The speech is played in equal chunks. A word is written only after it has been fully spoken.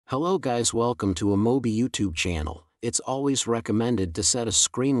Hello guys, welcome to iMobie YouTube channel. It's always recommended to set a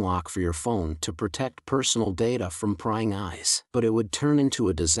screen lock for your phone to protect personal data from prying eyes. But it would turn into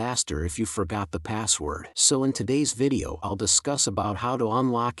a disaster if you forgot the password. So in today's video I'll discuss about how to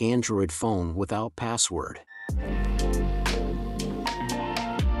unlock Android phone without password.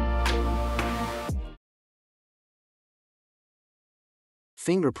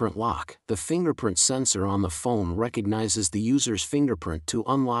 Fingerprint lock. The fingerprint sensor on the phone recognizes the user's fingerprint to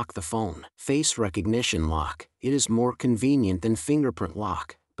unlock the phone. Face recognition lock. It is more convenient than fingerprint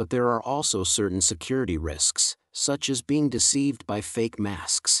lock, but there are also certain security risks, such as being deceived by fake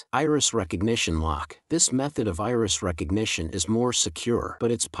masks. Iris recognition lock. This method of iris recognition is more secure, but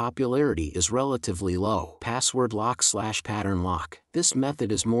its popularity is relatively low. Password lock/pattern lock. This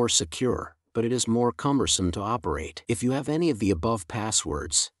method is more secure, but it is more cumbersome to operate. If you have any of the above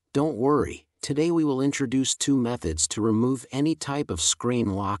passwords, don't worry. Today we will introduce two methods to remove any type of screen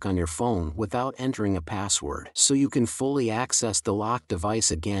lock on your phone without entering a password, so you can fully access the locked device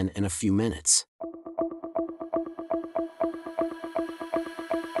again in a few minutes.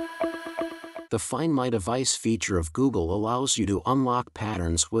 The Find My Device feature of Google allows you to unlock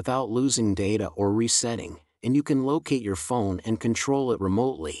patterns without losing data or resetting, and you can locate your phone and control it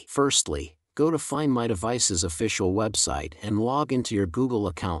remotely. Firstly, go to Find My Device's official website and log into your Google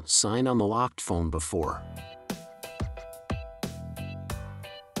account. Sign on the locked phone before.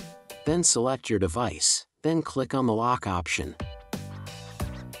 Then select your device, then click on the lock option.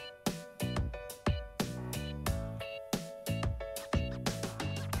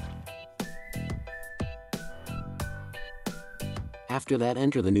 After that,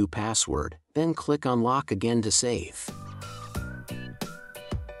 enter the new password, then click on lock again to save.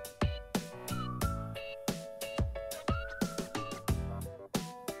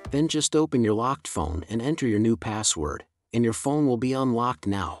 Then just open your locked phone and enter your new password, and your phone will be unlocked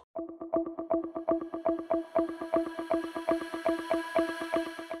now.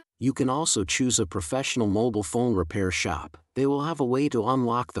 You can also choose a professional mobile phone repair shop. They will have a way to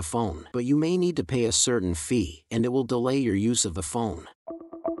unlock the phone, but you may need to pay a certain fee, and it will delay your use of the phone.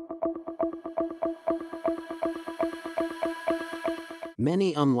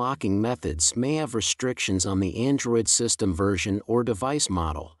 Many unlocking methods may have restrictions on the Android system version or device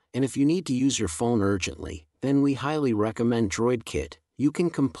model, and if you need to use your phone urgently, then we highly recommend DroidKit. You can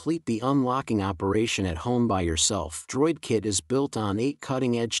complete the unlocking operation at home by yourself. DroidKit is built on 8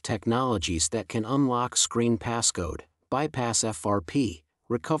 cutting-edge technologies that can unlock screen passcode, bypass FRP,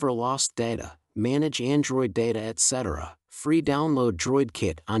 recover lost data, manage Android data, etc. Free download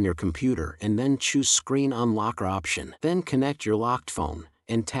DroidKit on your computer and then choose Screen Unlocker option. Then connect your locked phone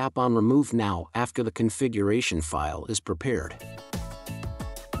and tap on Remove Now after the configuration file is prepared.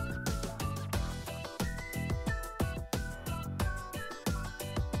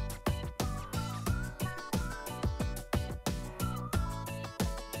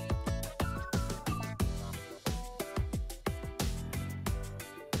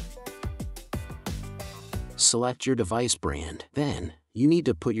 Select your device brand. Then, you need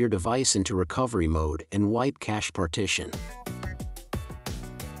to put your device into recovery mode and wipe cache partition.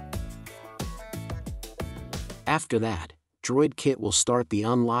 After that, DroidKit will start the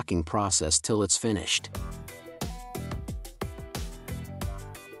unlocking process till it's finished.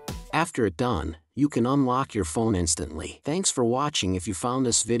 After it's done, you can unlock your phone instantly. Thanks for watching. If you found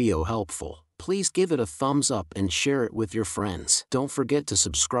this video helpful, please give it a thumbs up and share it with your friends. Don't forget to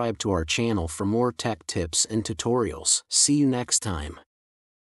subscribe to our channel for more tech tips and tutorials. See you next time.